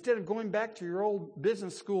instead of going back to your old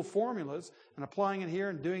business school formulas and applying it here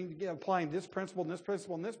and applying this principle and this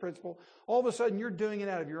principle and this principle. All of a sudden, you're doing it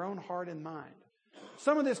out of your own heart and mind.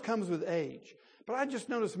 Some of this comes with age. But I just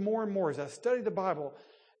notice more and more as I study the Bible,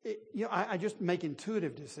 I just make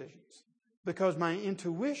intuitive decisions because my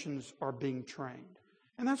intuitions are being trained.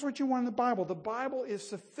 And that's what you want in the Bible. The Bible is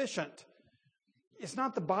sufficient. It's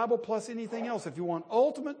not the Bible plus anything else. If you want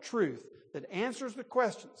ultimate truth that answers the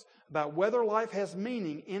questions about whether life has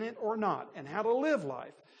meaning in it or not and how to live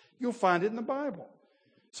life, you'll find it in the Bible.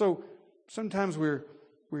 So sometimes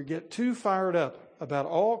we get too fired up about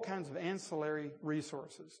all kinds of ancillary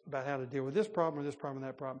resources about how to deal with this problem or this problem or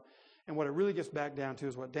that problem. And what it really gets back down to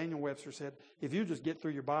is what Daniel Webster said. If you just get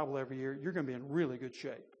through your Bible every year, you're going to be in really good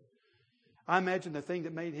shape. I imagine the thing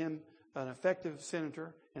that made him an effective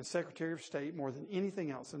senator and secretary of state more than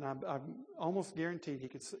anything else, and I'm almost guaranteed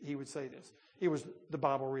he would say this. It was the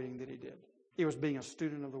Bible reading that he did. It was being a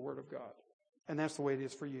student of the Word of God. And that's the way it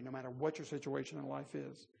is for you, no matter what your situation in life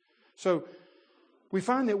is. So we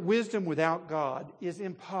find that wisdom without God is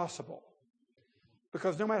impossible.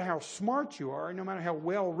 Because no matter how smart you are, no matter how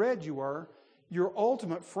well read you are, your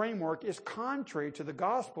ultimate framework is contrary to the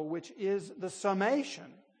gospel, which is the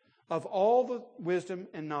summation of all the wisdom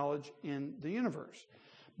and knowledge in the universe.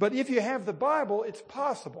 But if you have the Bible, it's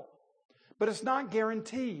possible. But it's not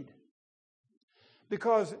guaranteed.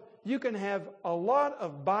 Because you can have a lot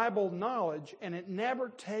of Bible knowledge and it never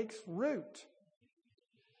takes root.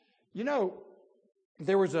 You know,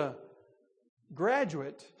 there was a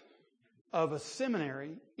graduate of a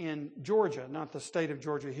seminary in Georgia, not the state of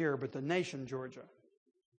Georgia here, but the nation Georgia.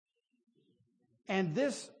 And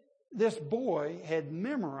this boy had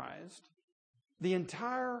memorized the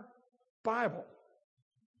entire Bible.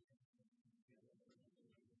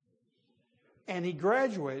 And he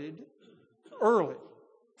graduated early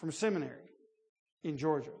from seminary in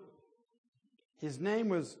Georgia. His name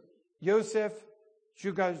was Yosef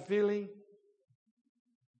Zhugashvili,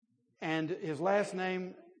 and his last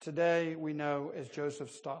name today we know as Joseph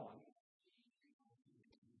Stalin.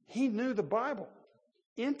 He knew the Bible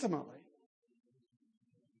intimately.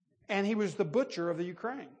 And he was the butcher of the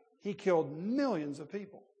Ukraine. He killed millions of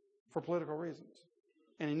people for political reasons.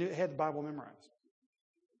 And he had the Bible memorized.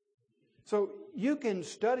 So you can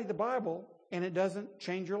study the Bible and it doesn't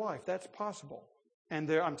change your life. That's possible. And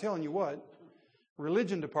I'm telling you what,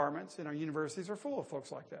 religion departments in our universities are full of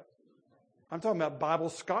folks like that. I'm talking about Bible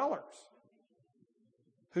scholars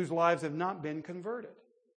whose lives have not been converted,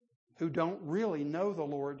 who don't really know the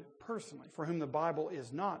Lord personally, for whom the Bible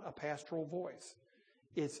is not a pastoral voice.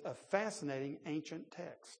 It's a fascinating ancient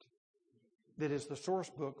text that is the source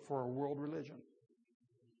book for a world religion.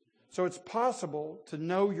 So it's possible to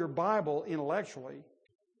know your Bible intellectually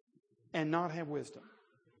and not have wisdom.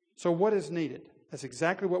 So what is needed? That's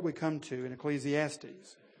exactly what we come to in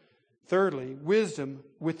Ecclesiastes. Thirdly, wisdom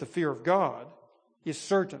with the fear of God is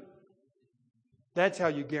certain. That's how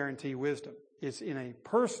you guarantee wisdom. It's in a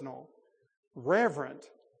personal, reverent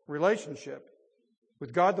relationship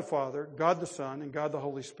with God the Father, God the Son, and God the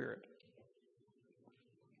Holy Spirit.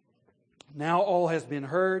 Now all has been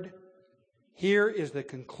heard. Here is the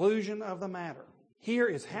conclusion of the matter. Here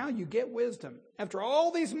is how you get wisdom. After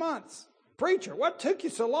all these months, preacher, what took you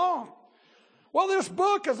so long? Well, this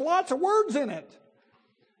book has lots of words in it.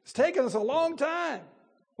 It's taken us a long time.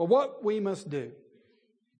 Well, what we must do,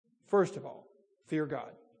 first of all, fear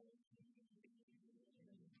God.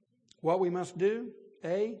 What we must do,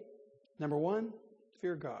 number one,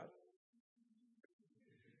 fear God.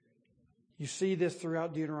 You see this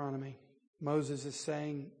throughout Deuteronomy. Moses is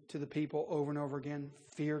saying to the people over and over again,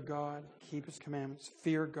 fear God, keep His commandments,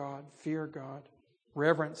 fear God,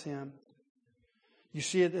 reverence Him. You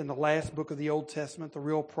see it in the last book of the Old Testament. The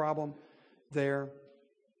real problem there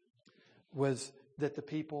was that the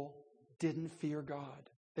people didn't fear God.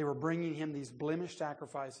 They were bringing Him these blemished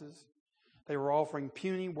sacrifices. They were offering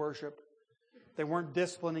puny worship. They weren't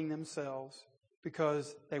disciplining themselves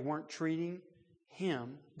because they weren't treating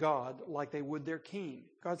Him, God, like they would their king.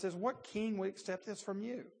 God says, what king would accept this from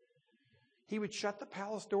you? He would shut the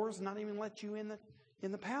palace doors and not even let you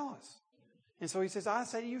in the palace. And so He says, I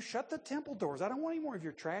say to you, shut the temple doors. I don't want any more of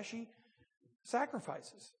your trashy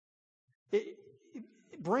sacrifices.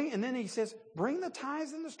 And then He says, bring the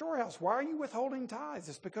tithes in the storehouse. Why are you withholding tithes?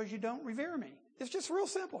 It's because you don't revere me. It's just real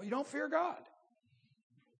simple. You don't fear God.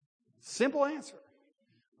 Simple answer.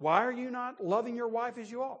 Why are you not loving your wife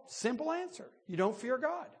as you ought? Simple answer. You don't fear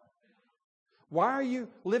God. Why are you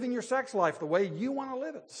living your sex life the way you want to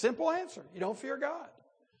live it? Simple answer. You don't fear God.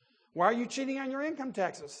 Why are you cheating on your income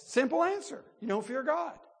taxes? Simple answer. You don't fear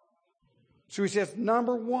God. So He says,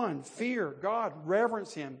 number one, fear God,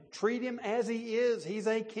 reverence Him, treat Him as He is. He's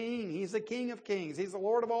a king. He's the King of kings. He's the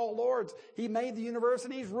Lord of all lords. He made the universe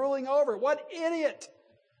and He's ruling over it. What idiot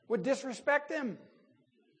would disrespect Him?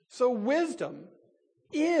 So wisdom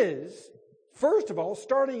is, first of all,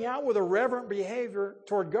 starting out with a reverent behavior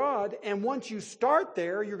toward God, and once you start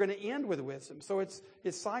there, you're going to end with wisdom. So it's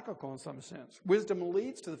cyclical in some sense. Wisdom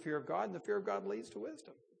leads to the fear of God, and the fear of God leads to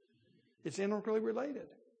wisdom. It's integrally related.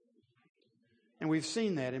 And we've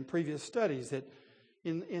seen that in previous studies, that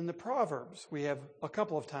in the Proverbs, we have a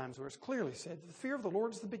couple of times where it's clearly said, the fear of the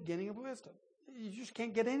Lord is the beginning of wisdom. You just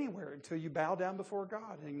can't get anywhere until you bow down before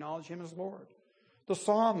God and acknowledge Him as Lord. The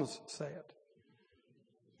Psalms say it.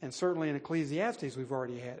 And certainly in Ecclesiastes, we've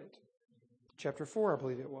already had it. Chapter 4, I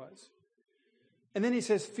believe it was. And then He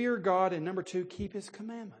says, fear God, and number two, keep His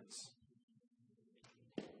commandments.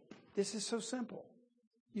 This is so simple.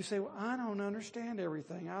 You say, well, I don't understand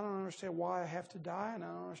everything. I don't understand why I have to die, and I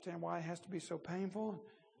don't understand why it has to be so painful.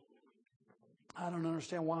 I don't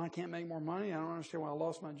understand why I can't make more money. I don't understand why I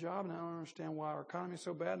lost my job, and I don't understand why our economy is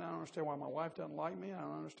so bad, and I don't understand why my wife doesn't like me. I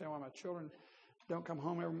don't understand why my children don't come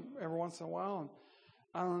home every once in a while, and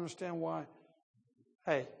I don't understand why.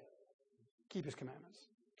 Hey, keep His commandments.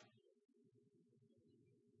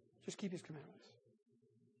 Just keep His commandments.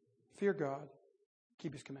 Fear God,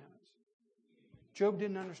 keep His commandments. Job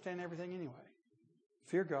didn't understand everything anyway.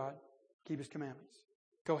 Fear God, keep His commandments.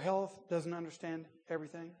 Koheleth doesn't understand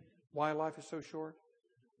everything. Why life is so short.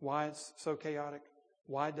 Why it's so chaotic.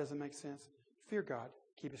 Why it doesn't make sense. Fear God,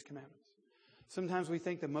 keep His commandments. Sometimes we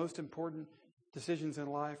think the most important decisions in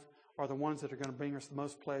life are the ones that are going to bring us the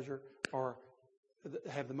most pleasure or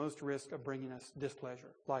have the most risk of bringing us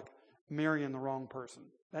displeasure. Like marrying the wrong person.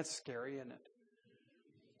 That's scary, isn't it?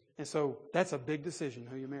 And so that's a big decision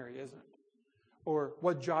who you marry, isn't it? Or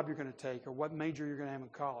what job you're going to take, or what major you're going to have in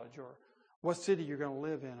college, or what city you're going to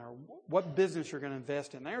live in, or what business you're going to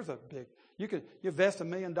invest in. There's a big, you invest $1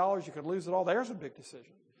 million, you could lose it all. There's a big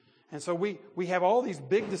decision. And so we have all these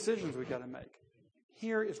big decisions we've got to make.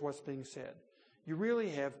 Here is what's being said. You really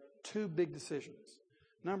have two big decisions.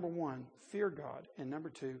 Number one, fear God. And number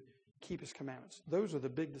two, keep His commandments. Those are the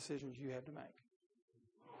big decisions you have to make.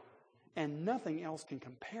 And nothing else can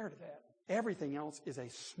compare to that. Everything else is a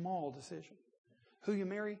small decision. Who you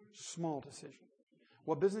marry, small decision.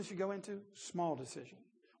 What business you go into, small decision.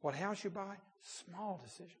 What house you buy, small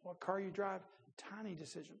decision. What car you drive, tiny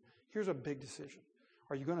decision. Here's a big decision.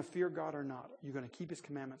 Are you going to fear God or not? Are you going to keep His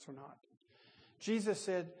commandments or not? Jesus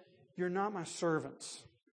said, you're not my servants.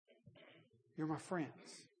 You're my friends.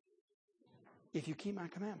 If you keep my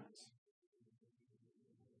commandments.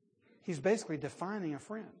 He's basically defining a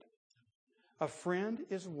friend. A friend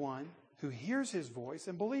is one who hears His voice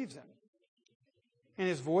and believes Him. And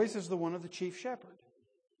His voice is the one of the chief shepherd.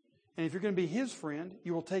 And if you're going to be His friend,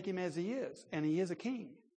 you will take Him as He is. And He is a king.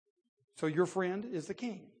 So your friend is the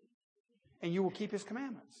king. And you will keep His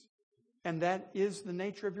commandments. And that is the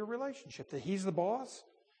nature of your relationship, that He's the boss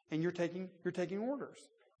and you're taking orders.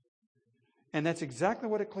 And that's exactly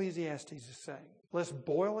what Ecclesiastes is saying. Let's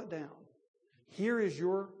boil it down. Here's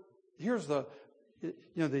the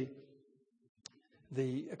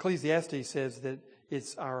Ecclesiastes says that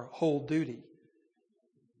it's our whole duty.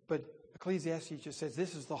 But Ecclesiastes just says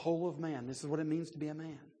this is the whole of man. This is what it means to be a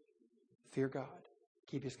man. Fear God.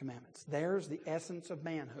 Keep His commandments. There's the essence of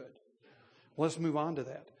manhood. Well, let's move on to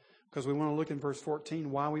that. Because we want to look in verse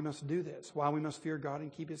 14 why we must do this. Why we must fear God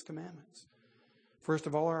and keep His commandments. First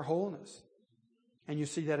of all, our holiness. And you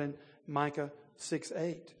see that in Micah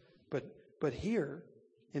 6:8. But here,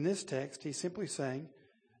 in this text, he's simply saying,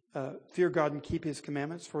 fear God and keep His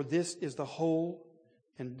commandments, for this is the whole,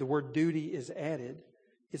 and the word duty is added,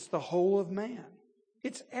 it's the whole of man.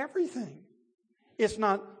 It's everything. It's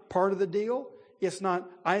not part of the deal. It's not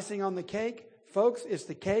icing on the cake. Folks, it's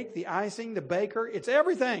the cake, the icing, the baker. It's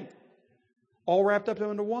everything. All wrapped up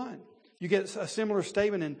into one. You get a similar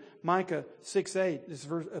statement in Micah 6:8. This is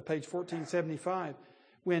page 1475.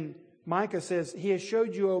 When Micah says, He has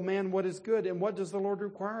showed you, O man, what is good, and what does the Lord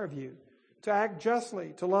require of you? To act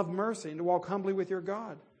justly, to love mercy, and to walk humbly with your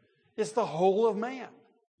God. It's the whole of man.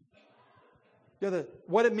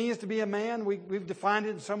 What it means to be a man, we've defined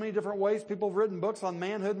it in so many different ways. People have written books on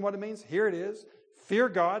manhood and what it means. Here it is. Fear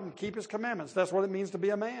God and keep His commandments. That's what it means to be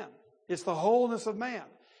a man. It's the wholeness of man.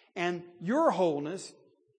 And your wholeness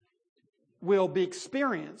will be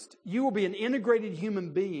experienced. You will be an integrated human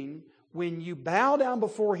being when you bow down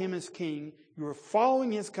before Him as King. You are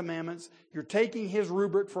following His commandments. You're taking His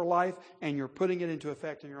rubric for life and you're putting it into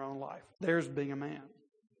effect in your own life. There's being a man.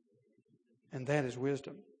 And that is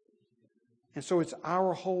wisdom. And so it's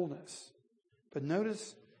our wholeness. But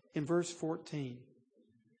notice in verse 14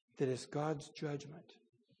 that it's God's judgment.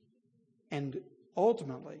 And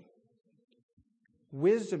ultimately,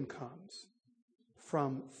 wisdom comes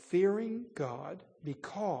from fearing God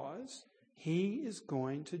because He is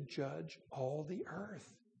going to judge all the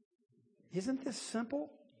earth. Isn't this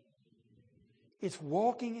simple? It's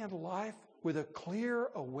walking in life with a clear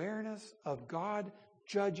awareness of God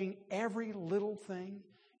judging every little thing,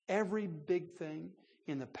 every big thing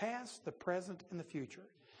in the past, the present, and the future.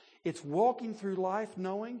 It's walking through life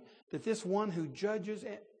knowing that this one who judges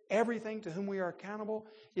everything, to whom we are accountable,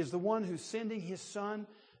 is the one who's sending His Son,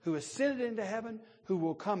 who ascended into heaven, who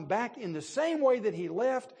will come back in the same way that He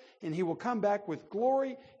left, and He will come back with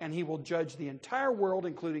glory, and He will judge the entire world,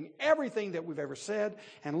 including everything that we've ever said.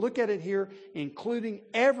 And look at it here, including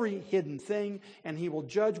every hidden thing, and He will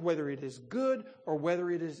judge whether it is good or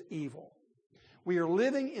whether it is evil. We are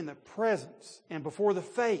living in the presence and before the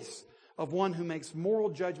face of one who makes moral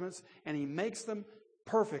judgments, and He makes them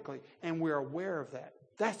perfectly, and we're aware of that.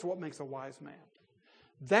 That's what makes a wise man.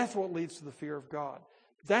 That's what leads to the fear of God.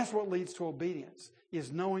 That's what leads to obedience,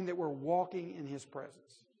 is knowing that we're walking in His presence.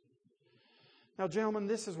 Now, gentlemen,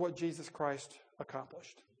 this is what Jesus Christ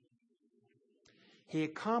accomplished. He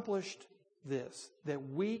accomplished this, that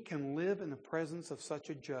we can live in the presence of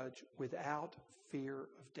such a judge without fear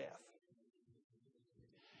of death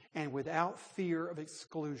and without fear of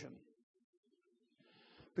exclusion.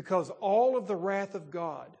 Because all of the wrath of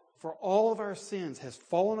God for all of our sins has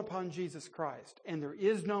fallen upon Jesus Christ, and there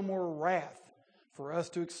is no more wrath for us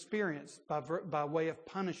to experience by way of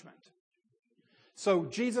punishment. So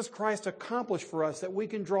Jesus Christ accomplished for us that we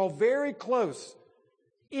can draw very close,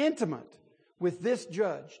 intimate with this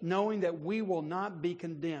judge, knowing that we will not be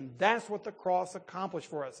condemned. That's what the cross accomplished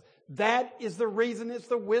for us. That is the reason it's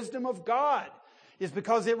the wisdom of God, is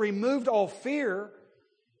because it removed all fear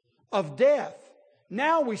of death.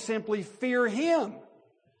 Now we simply fear Him.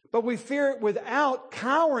 But we fear it without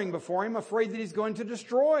cowering before Him, afraid that He's going to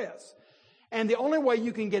destroy us. And the only way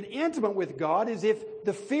you can get intimate with God is if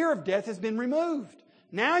the fear of death has been removed.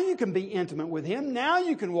 Now you can be intimate with Him. Now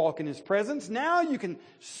you can walk in His presence. Now you can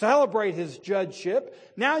celebrate His judgeship.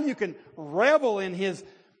 Now you can revel in His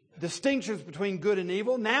distinctions between good and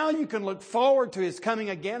evil. Now you can look forward to His coming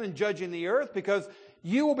again and judging the earth, because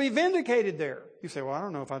you will be vindicated there. You say, well, I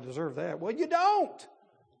don't know if I deserve that. Well, you don't.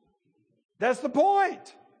 That's the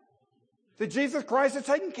point. That Jesus Christ has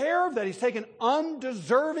taken care of that. He's taken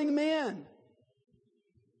undeserving men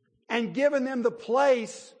and given them the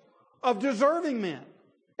place of deserving men,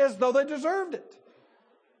 as though they deserved it.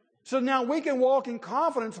 So now we can walk in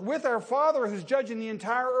confidence with our Father who's judging the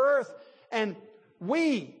entire earth, and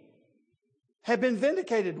we have been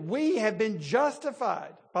vindicated. We have been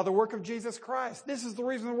justified by the work of Jesus Christ. This is the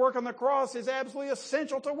reason the work on the cross is absolutely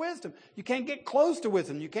essential to wisdom. You can't get close to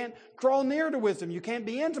wisdom. You can't draw near to wisdom. You can't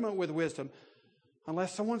be intimate with wisdom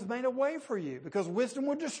unless someone's made a way for you, because wisdom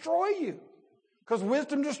would destroy you. because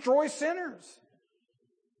wisdom destroys sinners.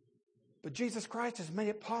 But Jesus Christ has made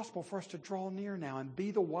it possible for us to draw near now and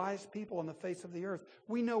be the wise people on the face of the earth.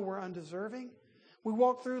 We know we're undeserving. We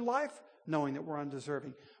walk through life knowing that we're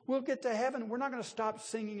undeserving. We'll get to heaven. We're not going to stop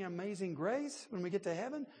singing Amazing Grace when we get to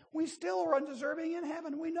heaven. We still are undeserving in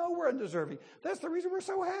heaven. We know we're undeserving. That's the reason we're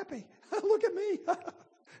so happy. Look at me.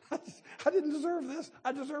 I didn't deserve this.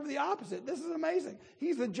 I deserve the opposite. This is amazing.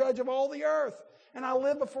 He's the judge of all the earth. And I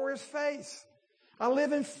live before His face. I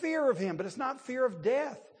live in fear of Him, but it's not fear of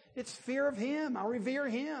death. It's fear of Him. I revere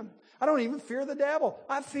Him. I don't even fear the devil.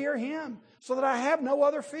 I fear Him so that I have no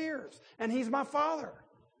other fears. And He's my Father.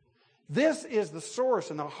 This is the source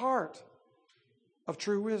and the heart of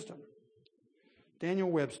true wisdom.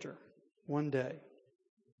 Daniel Webster one day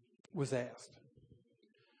was asked,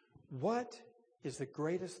 what is the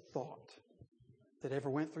greatest thought that ever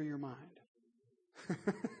went through your mind?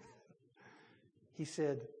 He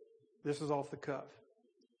said, this is off the cuff.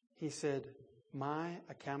 He said, my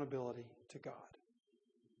accountability to God.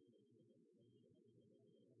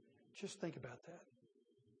 Just think about that.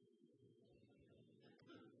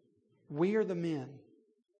 We are the men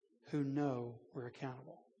who know we're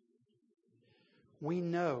accountable. We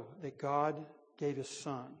know that God gave His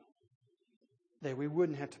Son that we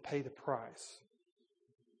wouldn't have to pay the price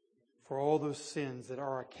for all those sins that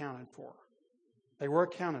are accounted for. They were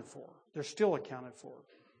accounted for. They're still accounted for.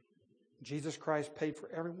 Jesus Christ paid for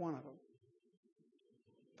every one of them.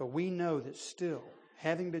 But we know that still,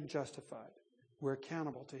 having been justified, we're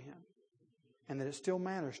accountable to Him. And that it still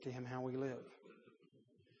matters to Him how we live.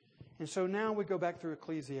 And so now we go back through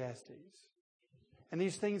Ecclesiastes. And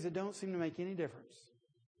these things that don't seem to make any difference.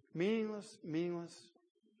 Meaningless, meaningless.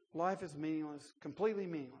 Life is meaningless, completely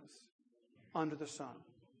meaningless under the sun.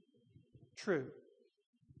 True.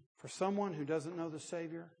 For someone who doesn't know the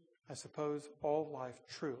Savior, I suppose all life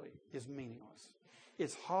truly is meaningless.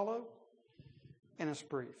 It's hollow and it's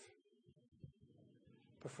brief.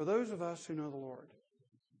 But for those of us who know the Lord,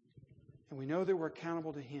 and we know that we're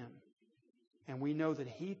accountable to Him, and we know that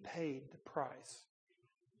He paid the price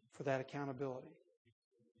for that accountability,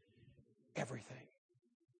 everything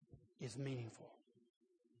is meaningful.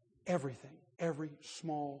 Everything, every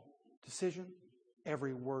small decision,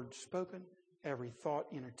 every word spoken, every thought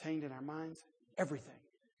entertained in our minds, everything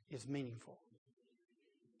is meaningful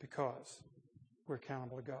because we're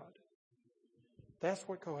accountable to God. That's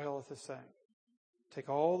what Koheleth is saying. Take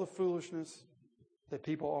all the foolishness that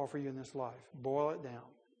people offer you in this life, boil it down,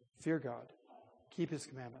 fear God, keep His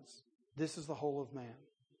commandments. This is the whole of man,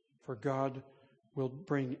 for God will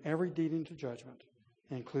bring every deed into judgment,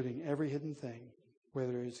 including every hidden thing,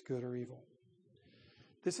 whether it's good or evil.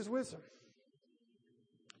 This is wisdom.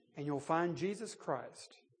 And you'll find Jesus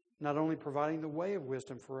Christ not only providing the way of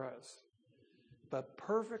wisdom for us, but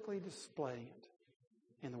perfectly displaying it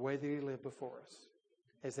in the way that He lived before us.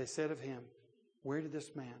 As they said of Him, where did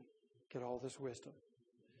this man get all this wisdom?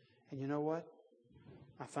 And you know what?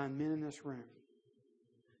 I find men in this room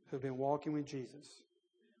who've been walking with Jesus.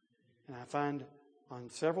 And I find on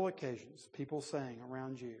several occasions people saying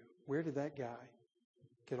around you, where did that guy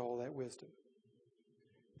get all that wisdom?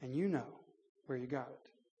 And you know where you got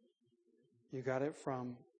it. You got it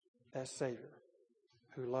from that Savior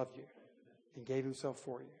who loved you and gave Himself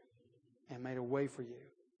for you and made a way for you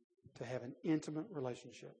to have an intimate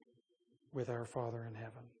relationship with our Father in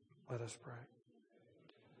heaven. Let us pray.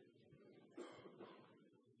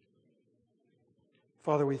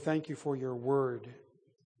 Father, we thank You for Your word,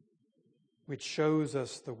 which shows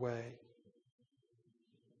us the way.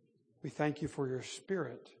 We thank You for Your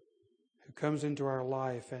Spirit who comes into our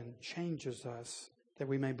life and changes us that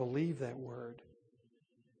we may believe that word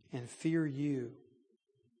and fear You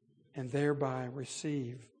and thereby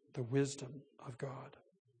receive the wisdom of God.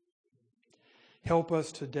 Help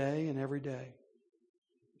us today and every day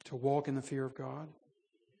to walk in the fear of God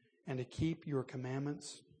and to keep Your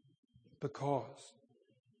commandments, because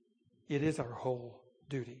it is our whole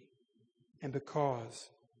duty and because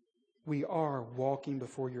we are walking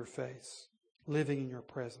before Your face, living in Your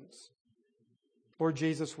presence. Lord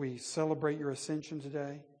Jesus, we celebrate Your ascension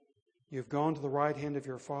today. You've gone to the right hand of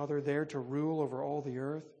Your Father, there to rule over all the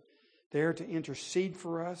earth, there to intercede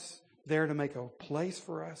for us, there to make a place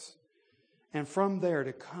for us, and from there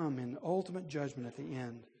to come in ultimate judgment at the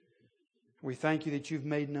end. We thank You that You've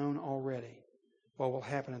made known already what will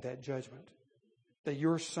happen at that judgment, that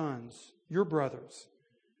Your sons, Your brothers,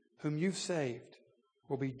 whom You've saved,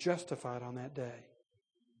 will be justified on that day,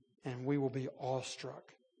 and we will be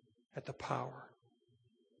awestruck at the power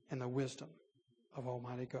and the wisdom of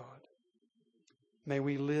Almighty God. May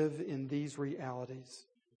we live in these realities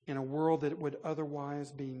in a world that would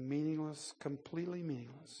otherwise be meaningless, completely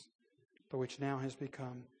meaningless, but which now has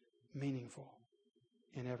become meaningful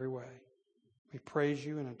in every way. We praise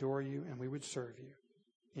you and adore you, and we would serve you.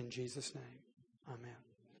 In Jesus' name, amen.